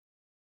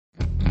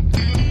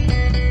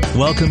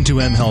Welcome to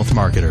mHealth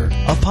Marketer,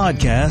 a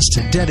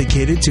podcast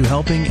dedicated to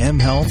helping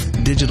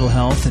mHealth, digital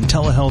health, and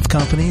telehealth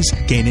companies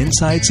gain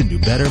insights into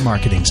better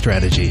marketing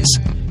strategies.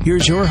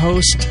 Here's your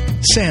host,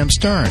 Sam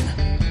Stern.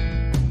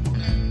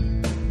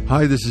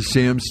 Hi, this is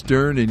Sam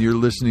Stern, and you're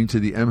listening to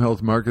the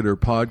mHealth Marketer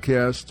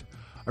podcast.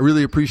 I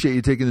really appreciate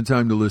you taking the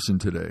time to listen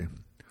today.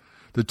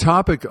 The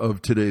topic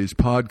of today's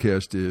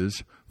podcast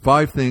is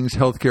 5 things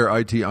healthcare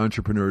IT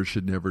entrepreneurs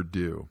should never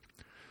do.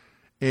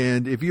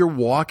 And if you're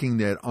walking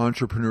that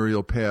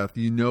entrepreneurial path,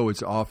 you know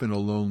it's often a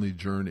lonely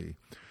journey.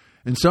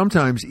 And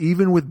sometimes,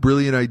 even with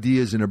brilliant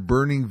ideas and a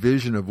burning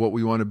vision of what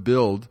we want to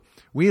build,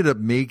 we end up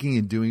making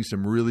and doing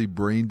some really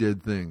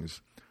brain-dead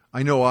things.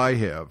 I know I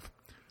have.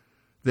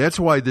 That's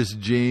why this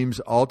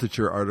James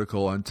Altucher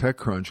article on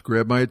TechCrunch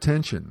grabbed my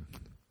attention.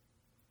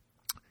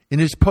 In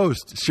his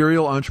post,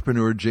 serial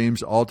entrepreneur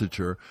James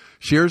Altucher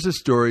shares a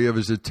story of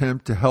his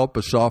attempt to help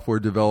a software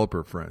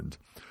developer friend.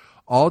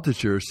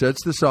 Altucher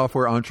sets the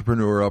software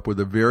entrepreneur up with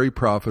a very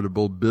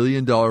profitable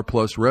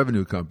billion-dollar-plus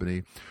revenue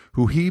company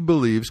who he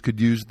believes could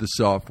use the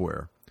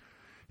software.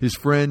 His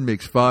friend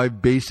makes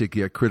 5 basic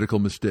yet critical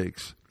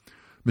mistakes.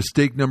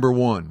 Mistake number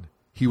 1,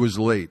 he was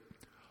late.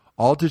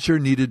 Altucher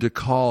needed to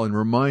call and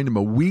remind him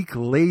a week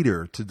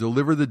later to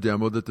deliver the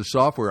demo that the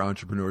software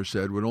entrepreneur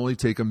said would only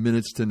take him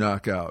minutes to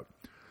knock out.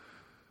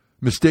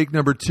 Mistake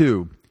number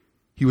 2,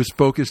 he was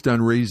focused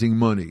on raising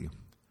money.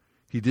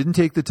 He didn't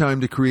take the time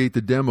to create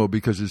the demo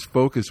because his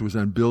focus was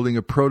on building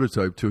a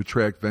prototype to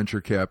attract venture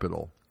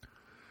capital.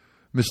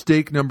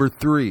 Mistake number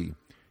 3,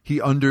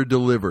 he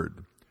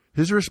under-delivered.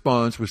 His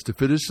response was to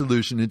fit his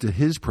solution into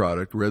his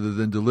product rather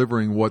than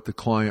delivering what the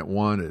client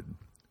wanted.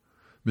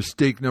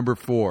 Mistake number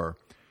 4,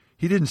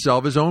 he didn't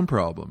solve his own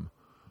problem.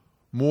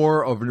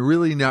 More of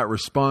really not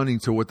responding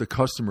to what the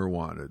customer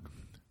wanted.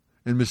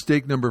 And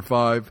mistake number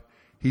 5,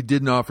 he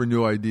didn't offer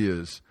new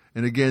ideas.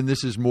 And again,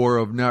 this is more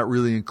of not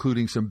really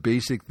including some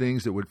basic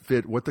things that would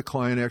fit what the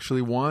client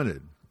actually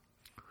wanted.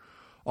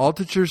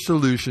 Altucher's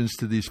solutions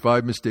to these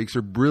 5 mistakes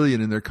are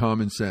brilliant in their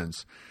common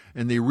sense,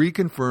 and they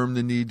reconfirm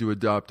the need to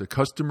adopt a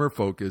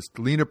customer-focused,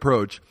 lean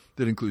approach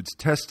that includes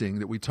testing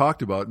that we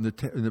talked about in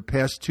the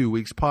past 2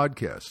 weeks'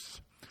 podcasts.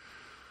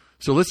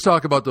 So let's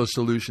talk about those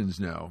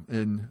solutions now.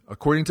 And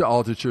according to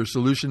Altucher,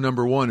 solution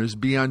number 1 is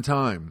be on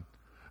time.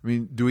 I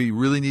mean, do we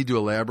really need to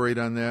elaborate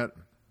on that?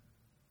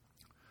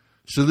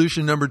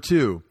 Solution number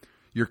 2,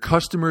 your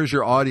customer is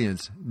your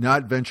audience,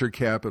 not venture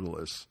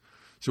capitalists.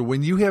 So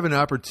when you have an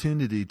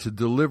opportunity to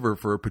deliver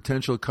for a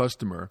potential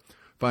customer,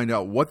 find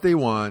out what they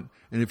want,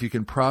 and if you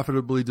can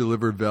profitably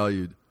deliver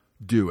value,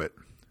 do it.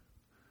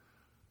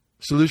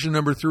 Solution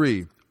number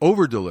 3,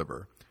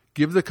 over-deliver.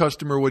 Give the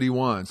customer what he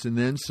wants and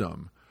then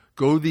some.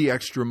 Go the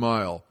extra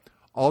mile.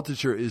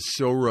 Altucher is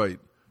so right.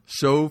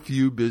 So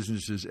few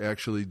businesses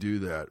actually do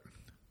that.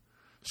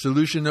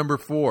 Solution number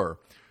 4,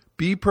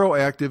 be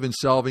proactive in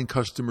solving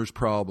customers'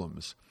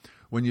 problems.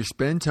 When you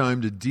spend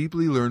time to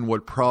deeply learn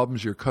what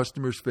problems your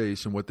customers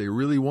face and what they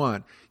really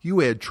want,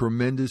 you add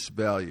tremendous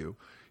value.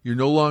 You're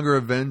no longer a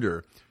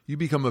vendor. You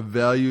become a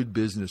valued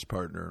business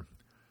partner.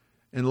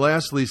 And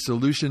lastly,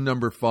 solution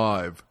number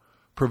 5,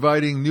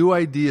 providing new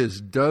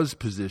ideas does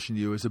position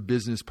you as a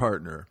business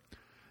partner,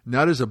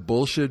 not as a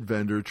bullshit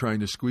vendor trying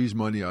to squeeze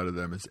money out of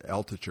them, as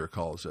Altucher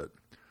calls it.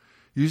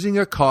 Using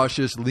a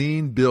cautious,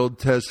 lean, build,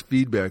 test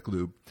feedback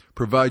loop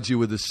provides you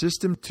with a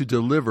system to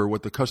deliver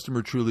what the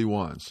customer truly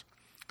wants.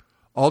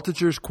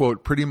 Altucher's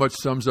quote pretty much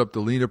sums up the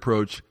lean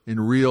approach in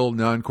real,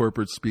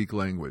 non-corporate speak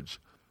language.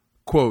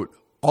 Quote,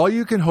 all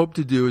you can hope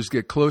to do is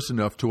get close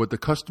enough to what the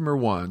customer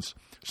wants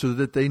so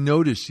that they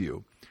notice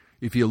you.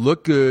 If you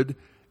look good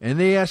and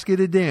they ask you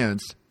to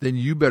dance, then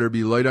you better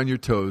be light on your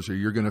toes or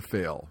you're going to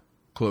fail.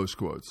 Close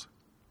quotes.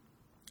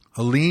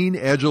 A lean,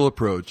 agile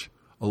approach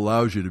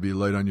allows you to be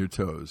light on your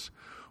toes.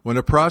 When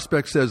a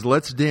prospect says,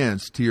 let's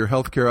dance to your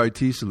healthcare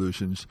IT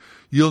solutions,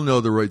 you'll know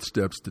the right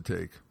steps to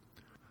take.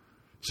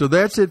 So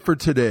that's it for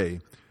today.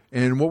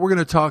 And what we're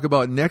going to talk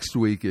about next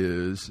week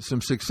is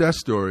some success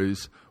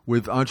stories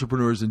with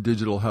entrepreneurs in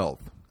digital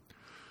health.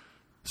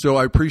 So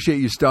I appreciate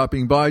you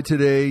stopping by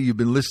today. You've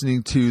been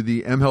listening to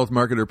the mHealth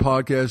Marketer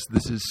podcast.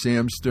 This is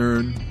Sam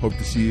Stern. Hope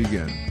to see you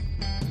again.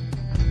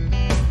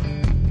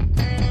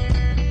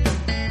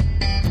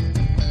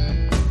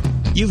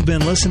 You've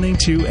been listening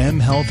to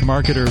mHealth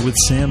Marketer with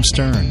Sam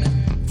Stern.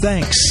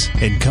 Thanks,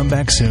 and come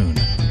back soon.